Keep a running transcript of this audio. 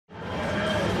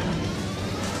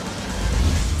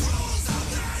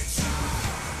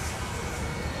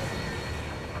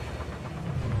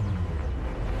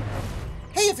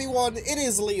everyone, it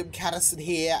is Liam Caddison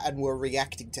here, and we're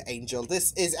reacting to Angel.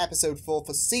 This is episode 4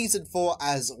 for season 4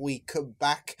 as we come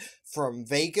back from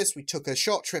Vegas. We took a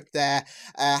short trip there,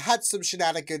 had some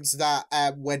shenanigans that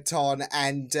went on,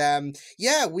 and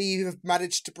yeah, we've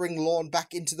managed to bring Lorne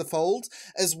back into the fold,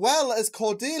 as well as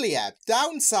Cordelia.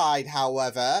 Downside,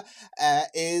 however,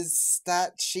 is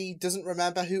that she doesn't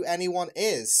remember who anyone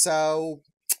is, so...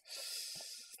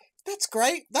 That's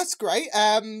great.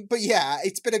 But yeah,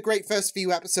 it's been a great first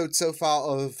few episodes so far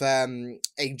of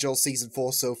Angel season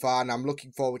 4 so far, and I'm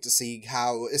looking forward to seeing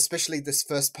how, especially this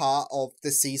first part of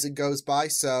this season goes by.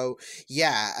 So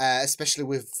yeah, especially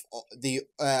with the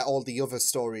all the other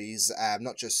stories,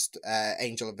 not just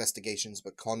Angel Investigations,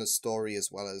 but Connor's story, as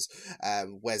well as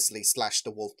Wesley /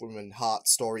 the Wolfwoman Hart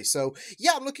story. So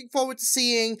yeah, I'm looking forward to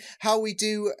seeing how we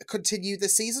do continue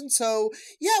this season. So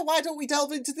yeah, why don't we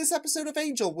delve into this episode of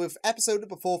Angel with episode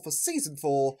number 4 for season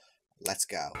 4. Let's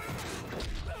go.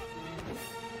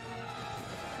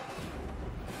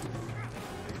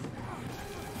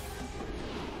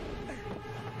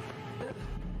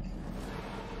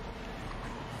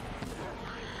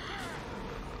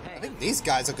 I think these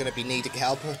guys are going to be needing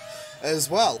help as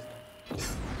well.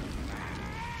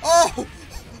 Oh!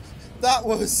 That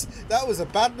was a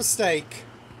bad mistake.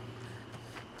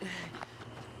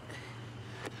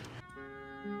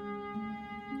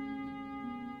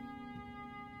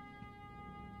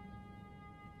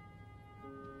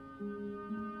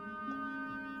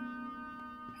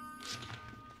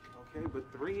 Okay, but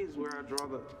 3 is where I draw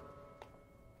the...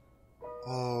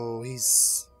 Oh,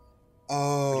 he's...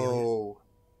 Oh.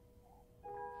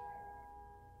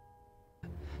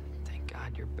 Thank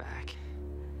God you're back.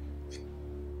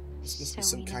 This must be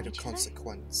some kind of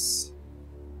consequence.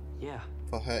 Yeah.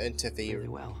 For her interfering. Really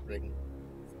well.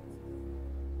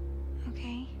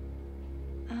 Okay.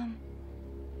 Who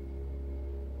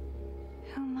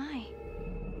am I?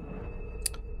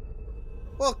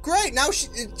 Well, great. Now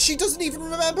she doesn't even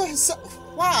remember herself.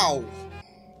 Wow.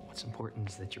 What's important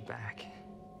is that you're back.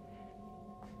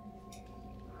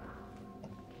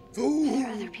 Ooh. Are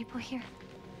there other people here?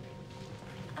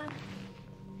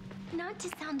 Not to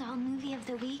sound all movie of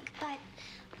the week, but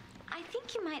I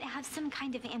think you might have some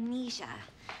kind of amnesia.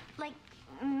 Like,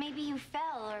 maybe you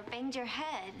fell or banged your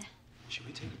head. Should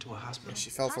we take her to a hospital?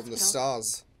 She fell from the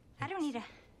stars. I don't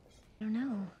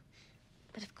know.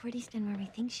 But if Cordy's done where we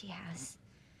think she has,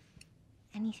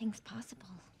 anything's possible.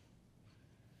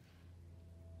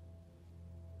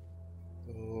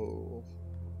 Oh.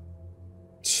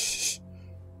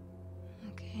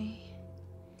 Okay.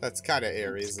 That's kind of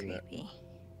eerie, isn't creepy. it?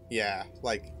 Yeah,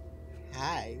 like,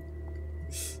 hi.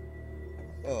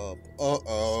 Oh,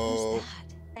 uh-oh. Who's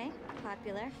that? Okay,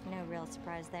 popular. No real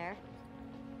surprise there.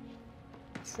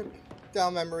 Trip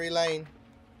down memory lane.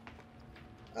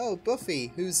 Oh,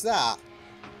 Buffy, who's that?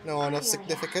 No one of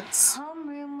significance.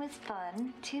 Homeroom was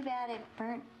fun. Too bad it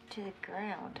burnt to the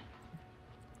ground.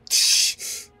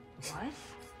 What?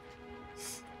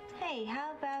 Hey,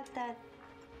 how about that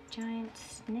giant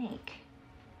snake?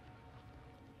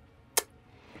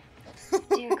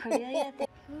 Dear Cordelia,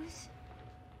 who's...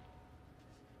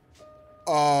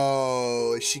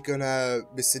 Oh, is she gonna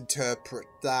misinterpret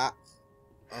that?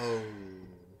 Oh.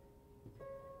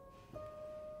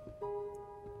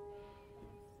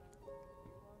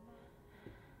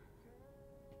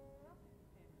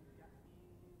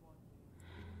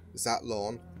 Is that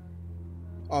Lorne?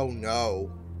 Oh no.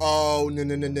 Oh no.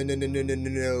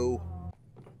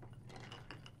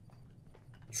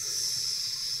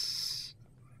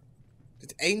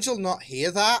 Did Angel not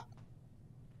hear that?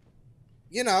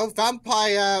 You know,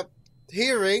 vampire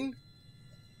hearing.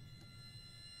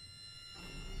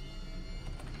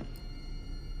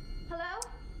 Hello?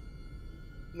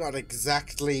 Not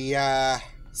exactly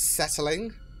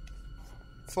settling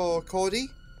for Cordy.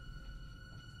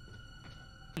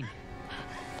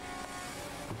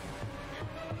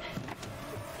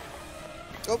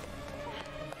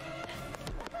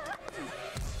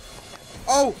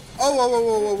 Oh!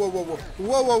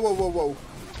 Whoa.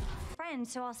 Friend,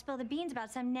 so I'll spill the beans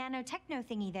about some nanotechno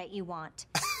thingy that you want.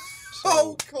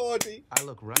 Oh, Cordy. I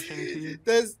look Russian to you?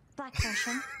 There's... Black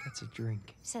Russian, That's a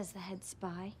drink. says the head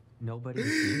spy. Nobody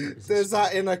here is There's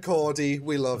that inner Cordy.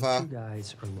 We love her. 2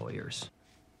 guys are lawyers.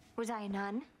 Was I a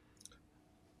nun?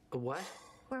 A what?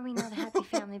 Were we not a happy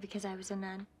family because I was a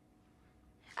nun?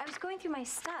 I was going through my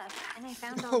stuff and I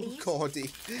found all Oh, these.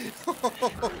 Cordy.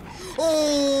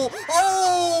 Oh,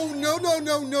 no.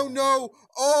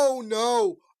 Oh,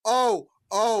 no.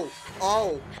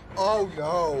 Oh,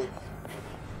 no.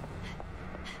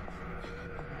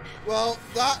 Well,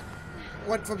 that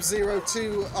went from 0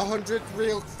 to 100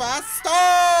 real fast.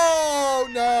 Oh! Oh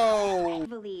no!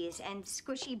 Evilies and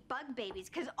squishy bug babies,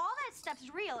 because all that stuff's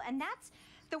real, and that's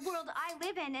the world I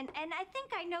live in. And I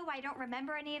think I know I don't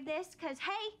remember any of this, because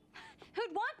hey,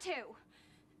 who'd want to?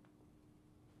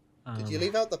 Did you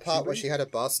leave out the part where she had a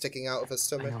bar sticking out of her I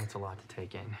stomach? know it's a lot to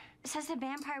take in. Says a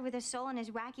vampire with a soul and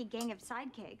his wacky gang of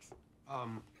sidekicks.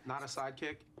 Not a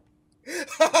sidekick?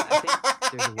 I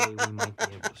think there's a way we might be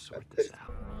able to sort this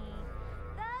out.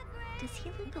 Does he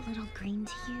look a little green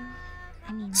to you?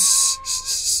 I mean,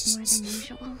 more than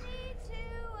usual?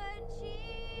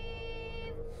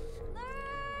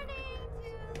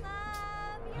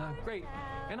 Great.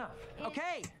 Enough.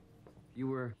 Okay. You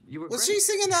were Was great. she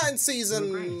singing that in You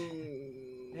season were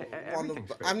one? Everything's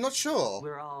great. I'm not sure,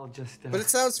 We're all just. but it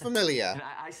sounds familiar. And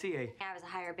I see a. I was a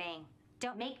higher bang.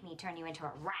 Don't make me turn you into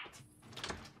a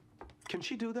rat. Can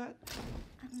she do that?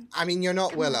 I mean, you're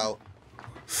not Willow. How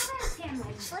about a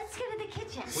sandwich? Let's go to the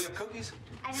kitchen. We have cookies?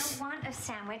 I don't want a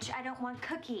sandwich. I don't want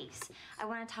cookies. I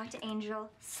want to talk to Angel,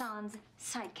 Sans,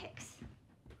 sidekicks.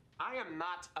 I am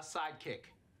not a sidekick.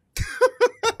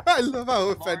 I love how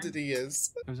offended he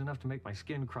is. It was enough to make my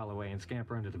skin crawl away and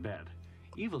scamper under the bed.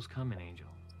 Evil's coming, Angel,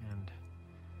 and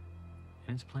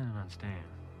it's planning on staying.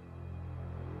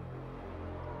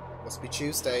 Must be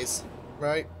Tuesdays,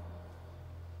 right?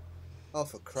 Oh,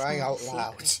 for crying out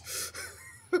loud.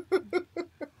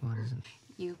 What is it?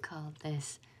 You called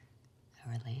this a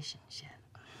relationship.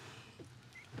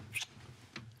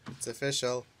 It's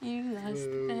official. You lost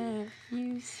there.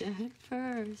 You said it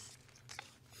first.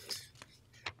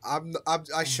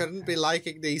 I shouldn't be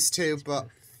liking these two, but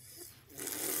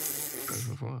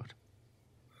Proof of what?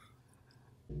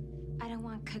 I don't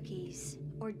want cookies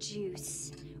or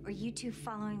juice or you two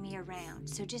following me around.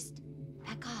 So just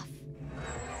back off.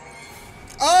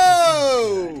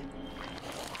 oh!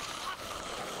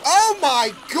 Oh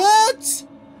my God!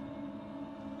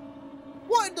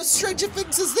 What in the Stranger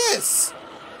Things is this?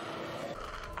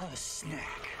 A snack.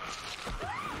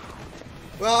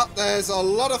 Well, there's a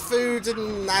lot of food in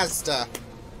Asda.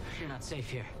 You're not safe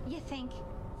here. You think?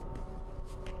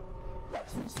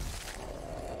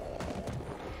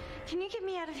 Can you get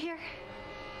me out of here?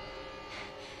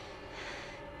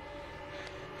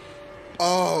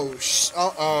 Oh,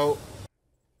 uh-oh.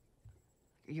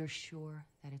 You're sure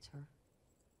that it's her?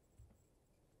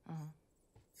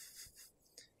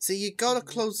 See, you gotta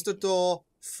close the door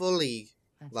fully,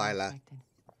 That's Lila. unexpected.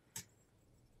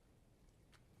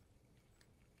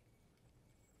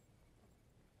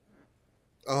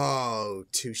 Oh,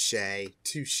 touche,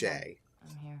 touche.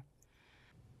 I'm here.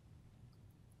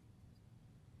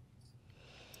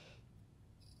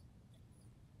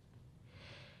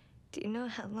 Do you know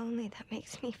how lonely that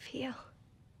makes me feel?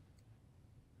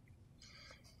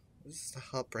 This is the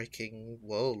heartbreaking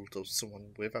world of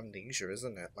someone with amnesia,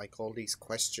 isn't it? Like all these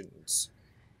questions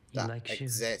You that like shoes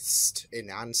exist in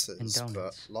answers and but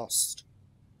donuts. lost.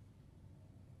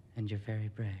 And you're very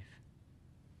brave.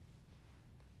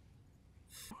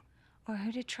 Or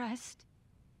who to trust?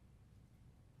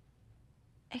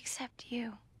 Except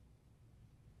you.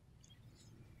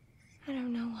 I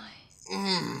don't know why,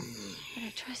 but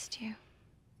I trust you.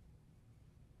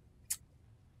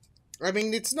 I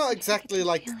mean, it's not exactly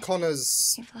like feeling.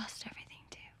 Connor's You've lost everything,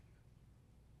 too.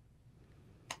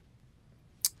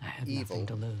 I had Evil. nothing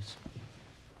to lose.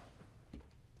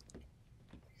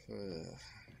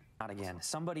 Not again.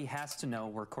 Somebody has to know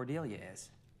where Cordelia is.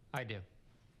 I do.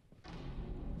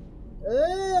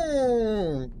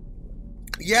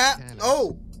 Yeah. Careless.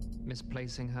 Oh.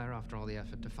 Misplacing her after all the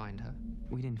effort to find her.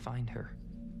 We didn't find her.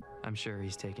 I'm sure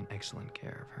he's taken excellent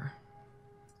care of her.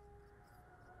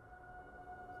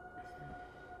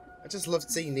 I just loved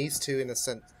seeing these two in a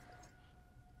sense.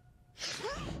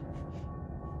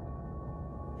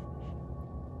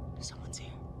 Someone's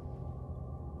here.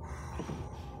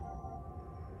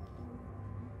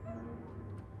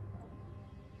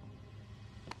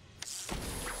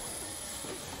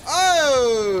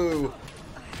 Oh!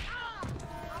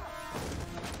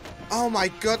 Oh my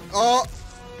God! Oh!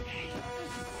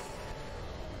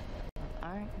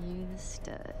 Aren't you the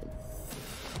stud?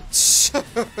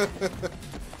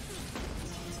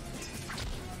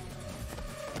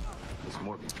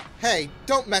 Hey,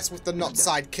 don't mess with the not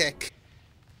sidekick.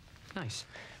 Nice.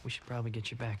 We should probably get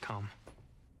you back home.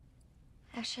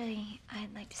 Actually,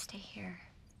 I'd like to stay here.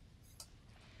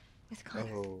 With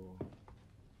Connor. Oh.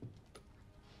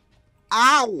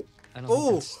 Ow! I don't Ooh.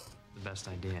 think that's the best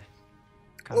idea.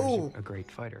 Connor's Ooh. a great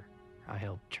fighter. I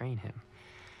helped train him.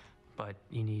 But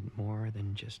you need more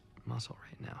than just muscle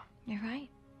right now. You're right.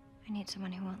 I need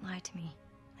someone who won't lie to me,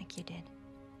 like you did.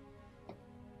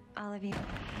 All of you.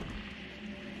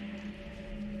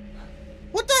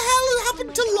 What the hell?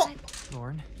 happened to God.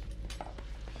 Lauren,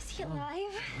 Is he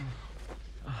alive?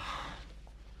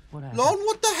 what happened? Lorne,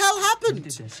 what the hell Who happened?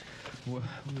 did this?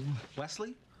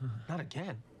 Wesley? Not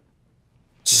again.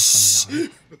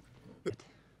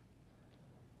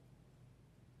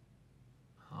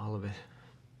 All of it.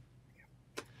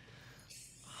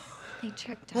 They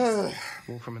tricked us.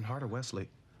 Wolfram and Hart or Wesley?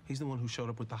 He's the one who showed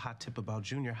up with the hot tip about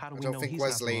Junior. How do I we don't know think he's not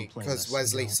the Wesley, one playing because us?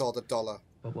 Wesley don't. saw the dollar.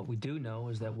 But what we do know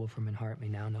is that Wolfram and Hart may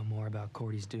now know more about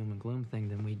Cordy's doom and gloom thing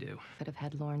than we do. Could have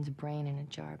had Lauren's brain in a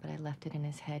jar, but I left it in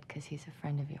his head because he's a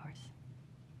friend of yours.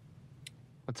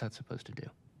 What's that supposed to do?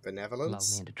 Lull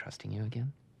Benevolence? me into trusting you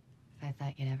again? If I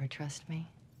thought you'd ever trust me,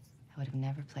 I would have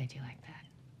never played you like that.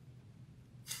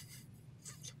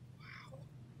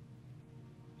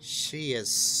 She is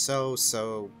so...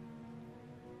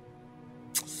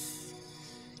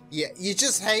 Yeah, you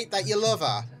just hate that you love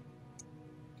her.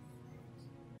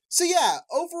 So yeah,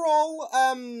 overall,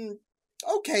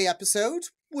 okay episode.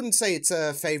 Wouldn't say it's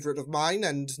a favourite of mine,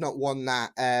 and not one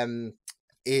that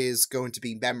is going to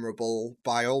be memorable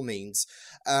by all means.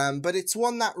 But it's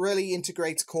one that really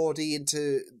integrates Cordy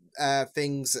into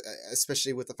things,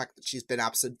 especially with the fact that she's been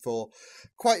absent for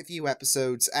quite a few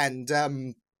episodes, and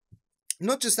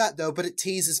not just that though, but it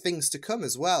teases things to come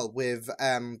as well, with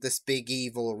this big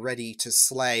evil ready to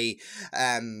slay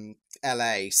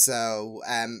LA. So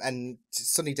and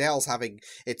Sunnydale's having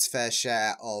its fair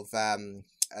share of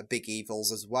big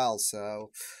evils as well. So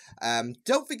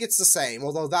don't think it's the same,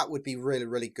 although that would be really,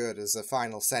 really good as a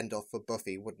final send-off for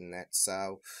Buffy, wouldn't it?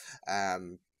 So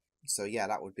so yeah,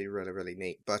 that would be really, really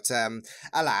neat. But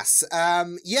alas,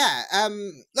 yeah,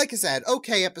 like I said,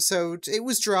 okay episode. It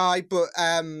was dry, but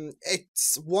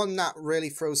it's one that really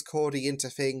throws Cordy into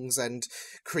things and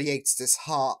creates this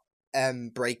heart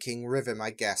breaking rhythm, I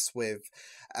guess, with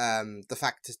the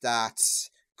fact that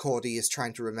Cordy is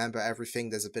trying to remember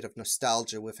everything. There's a bit of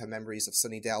nostalgia with her memories of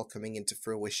Sunnydale coming into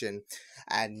fruition,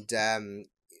 and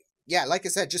yeah, like I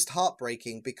said, just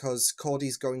heartbreaking because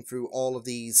Cordy's going through all of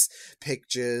these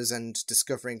pictures and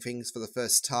discovering things for the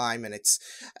first time, and it's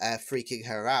freaking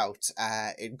her out,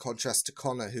 in contrast to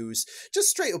Connor, who's just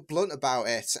straight up blunt about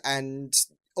it, and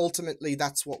ultimately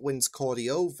that's what wins Cordy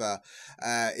over,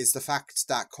 is the fact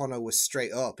that Connor was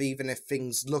straight up, even if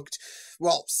things looked,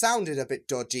 well, sounded a bit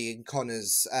dodgy in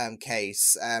Connor's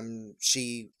case.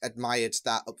 She admired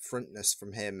that upfrontness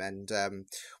from him, and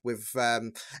with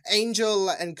Angel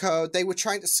and co, they were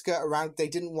trying to skirt around. They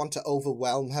didn't want to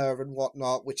overwhelm her and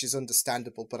whatnot, which is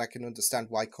understandable, but I can understand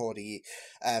why Cordy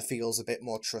feels a bit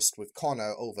more trust with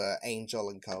Connor over Angel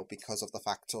and co, because of the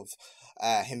fact of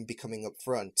him becoming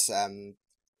upfront.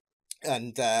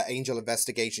 And Angel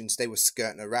Investigations, they were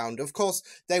skirting around. Of course,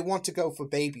 they want to go for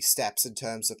baby steps in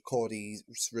terms of Cordy's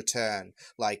return.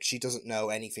 Like, she doesn't know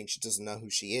anything. She doesn't know who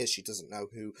she is. She doesn't know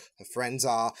who her friends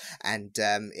are. And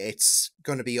it's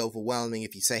going to be overwhelming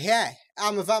if you say, hey,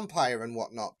 I'm a vampire and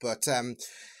whatnot. But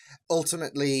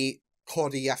ultimately,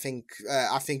 Cordy, I think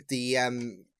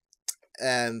the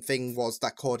thing was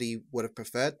that Cordy would have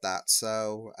preferred that,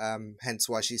 so hence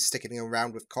why she's sticking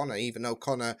around with Connor, even though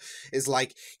Connor is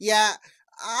like, yeah,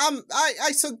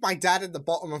 I sunk my dad in the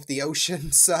bottom of the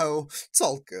ocean, so it's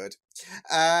all good.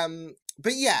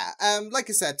 But yeah, like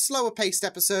I said, slower paced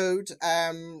episode,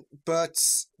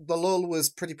 but the lull was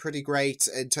pretty great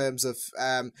in terms of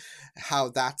how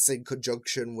that's in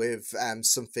conjunction with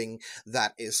something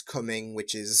that is coming,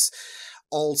 which is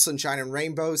all sunshine and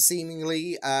rainbows,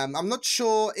 seemingly. I'm not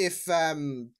sure if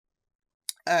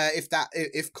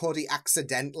Cordy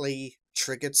accidentally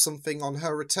triggered something on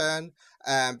her return,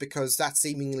 because that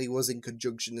seemingly was in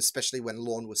conjunction, especially when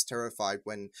Lorne was terrified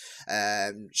when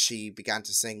she began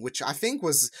to sing, which I think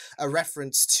was a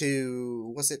reference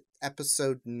to, was it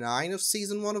episode 9 of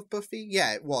season 1 of Buffy?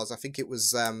 Yeah, it was. I think it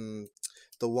was the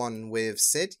one with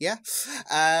Sid, yeah.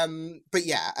 But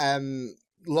yeah,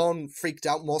 Lorne freaked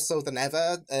out more so than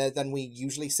ever, than we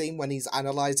usually see him when he's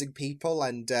analysing people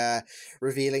and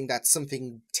revealing that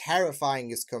something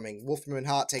terrifying is coming. Wolfram and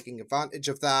Hart taking advantage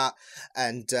of that.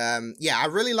 And yeah, I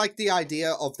really like the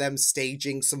idea of them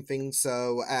staging something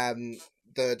so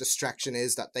the distraction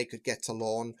is that they could get to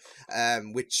Lorne,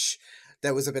 which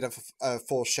there was a bit of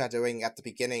foreshadowing at the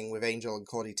beginning with Angel and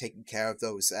Cordy taking care of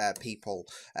those people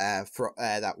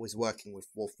that was working with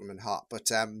Wolfram and Hart.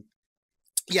 But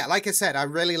yeah, like I said, I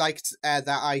really liked that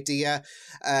idea,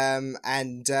 and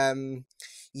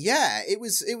yeah, it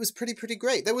was pretty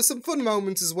great. There were some fun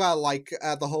moments as well, like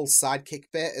the whole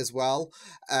sidekick bit as well.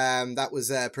 That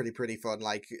was pretty fun.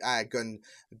 Like Gunn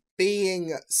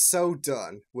being so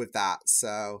done with that.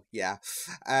 So yeah,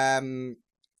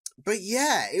 But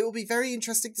yeah, it will be very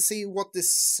interesting to see what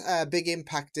this big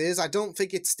impact is. I don't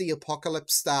think it's the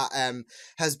apocalypse that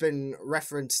has been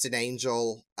referenced in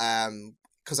Angel,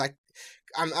 because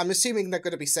I'm assuming they're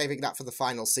going to be saving that for the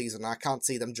final season. I can't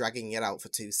see them dragging it out for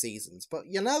 2 seasons, but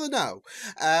you never know.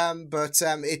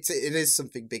 It is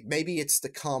something big. Maybe it's the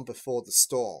calm before the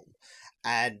storm,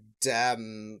 and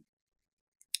this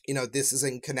is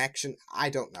in connection. I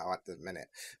don't know at the minute,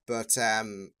 but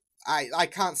I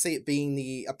can't see it being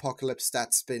the apocalypse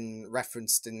that's been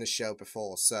referenced in the show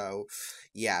before. So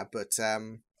yeah, but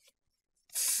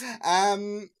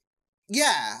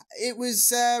yeah, it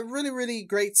was really, really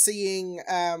great seeing,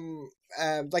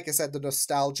 like I said, the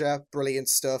nostalgia, brilliant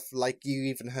stuff. Like, you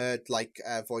even heard, like,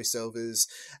 voiceovers,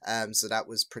 so that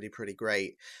was pretty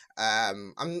great.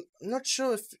 I'm not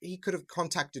sure if he could have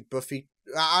contacted Buffy.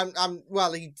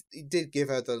 Well, he did give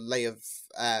her the lay of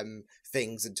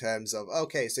things in terms of,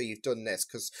 okay, so you've done this,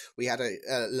 because we had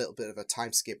a little bit of a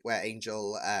time skip where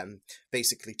Angel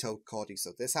basically told Cordy,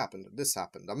 so this happened and this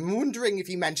happened. I'm wondering if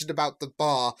he mentioned about the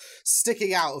bar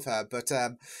sticking out of her, but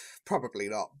probably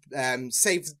not.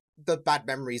 Save the bad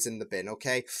memories in the bin,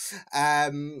 okay?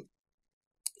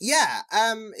 Yeah,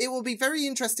 it will be very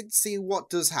interesting to see what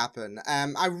does happen.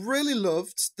 I really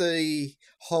loved the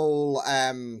whole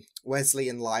Wesley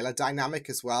and Lila dynamic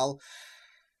as well.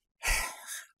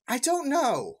 I don't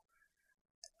know.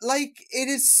 Like, it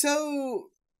is so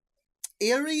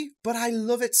eerie, but I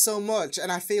love it so much, and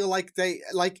I feel like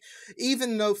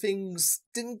even though things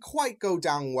didn't quite go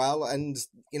down well, and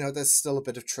there's still a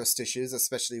bit of trust issues,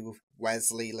 especially with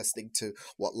Wesley listening to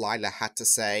what Lila had to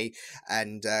say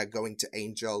and going to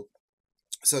Angel.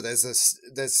 So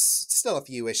there's still a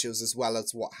few issues, as well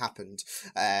as what happened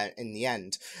in the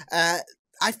end.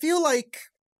 I feel like,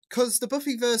 because the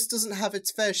Buffyverse doesn't have its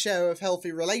fair share of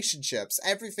healthy relationships,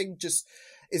 everything just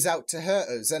is out to hurt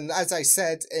us. And as I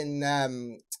said in,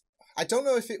 I don't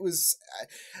know if it was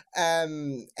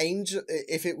Angel,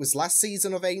 if it was last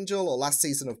season of Angel or last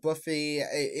season of Buffy,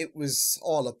 it was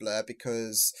all a blur,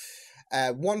 because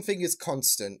one thing is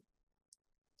constant.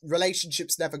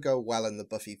 Relationships never go well in the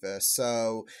Buffyverse,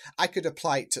 so I could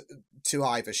apply it to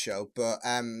either show, but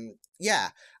yeah,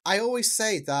 I always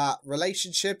say that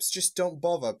relationships just don't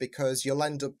bother, because you'll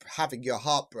end up having your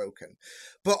heart broken.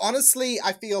 But honestly,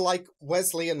 I feel like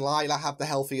Wesley and Lila have the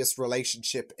healthiest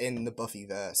relationship in the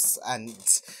Buffyverse,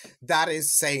 and that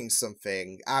is saying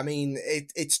something. I mean,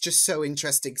 it's just so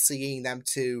interesting seeing them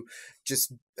two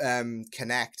just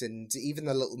connect, and even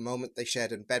the little moment they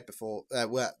shared in bed before,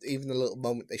 even the little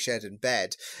moment they shared in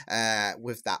bed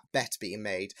with that bet being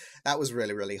made, that was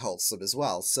really, really wholesome as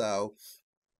well. So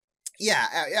yeah,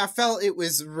 I felt it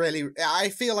was really, I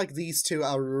feel like these two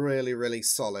are really, really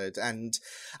solid, and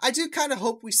I do kind of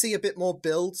hope we see a bit more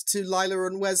build to Lila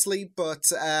and Wesley,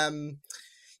 but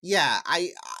yeah,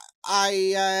 I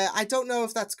don't know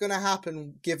if that's going to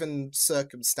happen given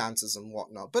circumstances and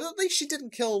whatnot, but at least she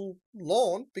didn't kill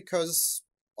Lorne because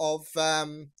of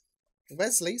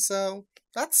Wesley, so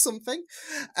that's something.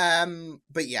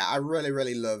 But yeah, I really,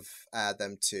 really love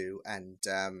them too, and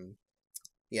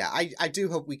yeah, I do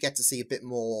hope we get to see a bit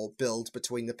more build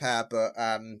between the pair, but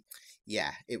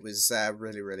yeah, it was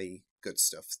really, really good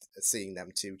stuff seeing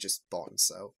them two just bond.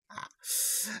 So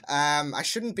I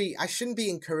shouldn't be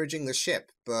encouraging the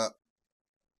ship, but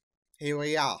here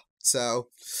we are. So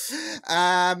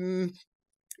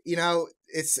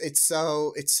it's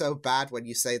so bad when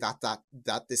you say that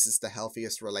this is the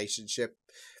healthiest relationship,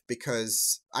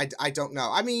 because I don't know.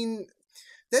 I mean,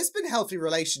 there's been healthy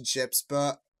relationships,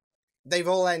 but they've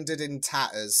all ended in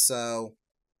tatters, so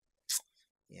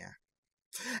yeah.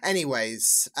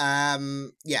 Anyways,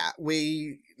 yeah,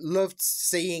 we loved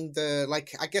seeing the,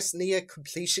 I guess, near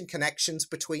completion connections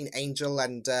between Angel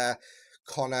and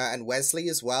Connor and Wesley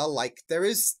as well. Like, there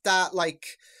is that,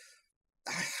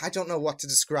 I don't know what to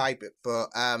describe it, but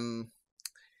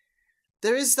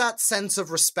there is that sense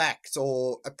of respect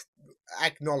or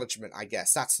acknowledgement, I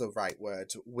guess that's the right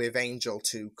word, with Angel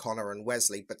to Connor and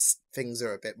Wesley, but things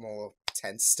are a bit more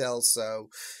tense still, so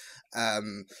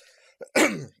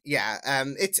yeah,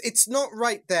 it's not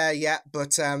right there yet,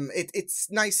 but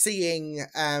it's nice seeing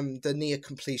the near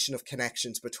completion of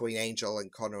connections between Angel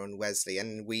and Connor and Wesley,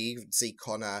 and we even see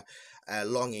Connor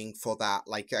longing for that,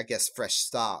 I guess, fresh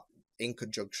start in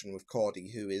conjunction with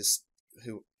Cordy, who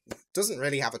doesn't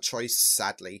really have a choice,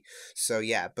 sadly. So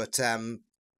yeah, but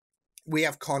we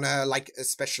have Connor,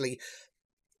 especially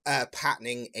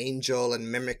patterning Angel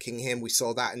and mimicking him. We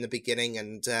saw that in the beginning,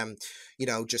 and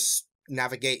just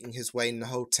navigating his way in the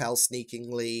hotel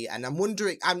sneakingly. And I'm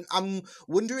wondering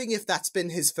if that's been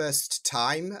his first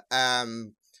time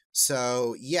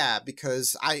So yeah,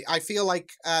 because I feel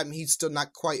like he's done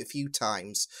that quite a few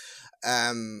times.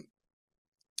 But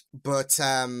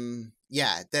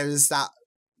yeah, there is that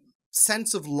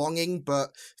sense of longing,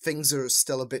 but things are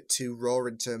still a bit too raw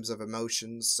in terms of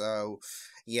emotions. So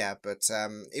yeah, but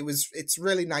it's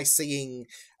really nice seeing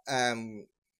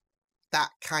that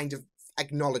kind of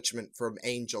acknowledgement from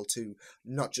Angel to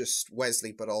not just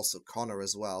Wesley but also Connor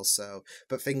as well. So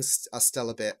but things are still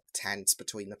a bit tense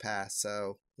between the pair,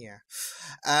 so yeah.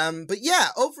 But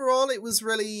yeah, overall it was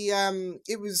really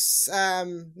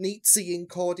neat seeing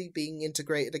Cordy being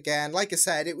integrated again. Like I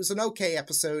said, it was an okay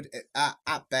episode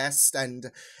at best,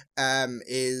 and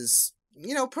is,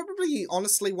 you know, probably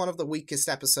honestly one of the weakest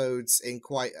episodes in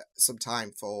quite some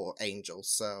time for Angel.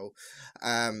 So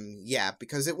yeah,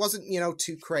 because it wasn't, you know,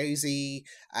 too crazy,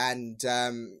 and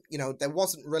you know, there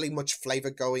wasn't really much flavor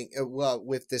going well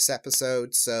with this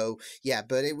episode. So yeah,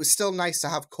 but it was still nice to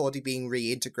have Cordy being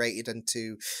reintegrated and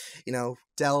to, you know,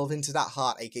 delve into that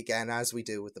heartache again, as we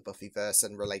do with the Buffyverse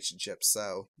and relationships.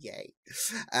 So yay.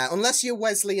 Unless you're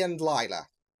Wesley and Lila.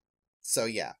 So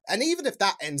yeah, and even if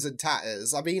that ends in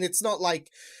tatters, I mean, it's not like,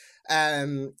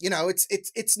 you know,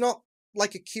 it's not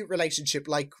like a cute relationship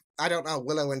like, I don't know,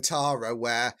 Willow and Tara,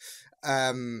 where,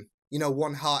 you know,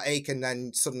 one heartache and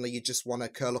then suddenly you just want to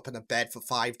curl up in a bed for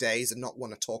 5 days and not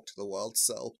want to talk to the world.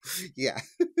 So yeah.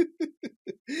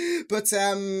 But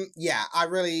yeah, I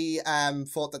really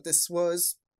thought that this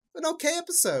was an okay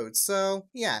episode. So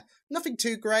yeah, nothing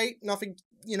too great, nothing,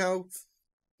 you know.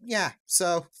 Yeah,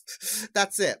 so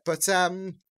that's it. But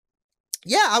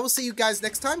yeah, I will see you guys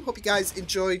next time. Hope you guys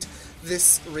enjoyed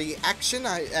this reaction.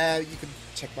 You can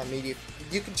check my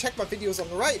videos on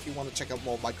the right if you want to check out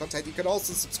more of my content. You can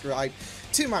also subscribe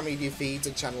to my media feeds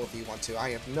and channel if you want to. I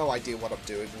have no idea what I'm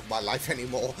doing with my life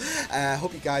anymore.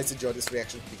 Hope you guys enjoyed this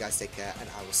reaction. Hope you guys take care, and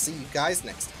I will see you guys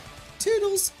next time.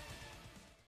 Toodles!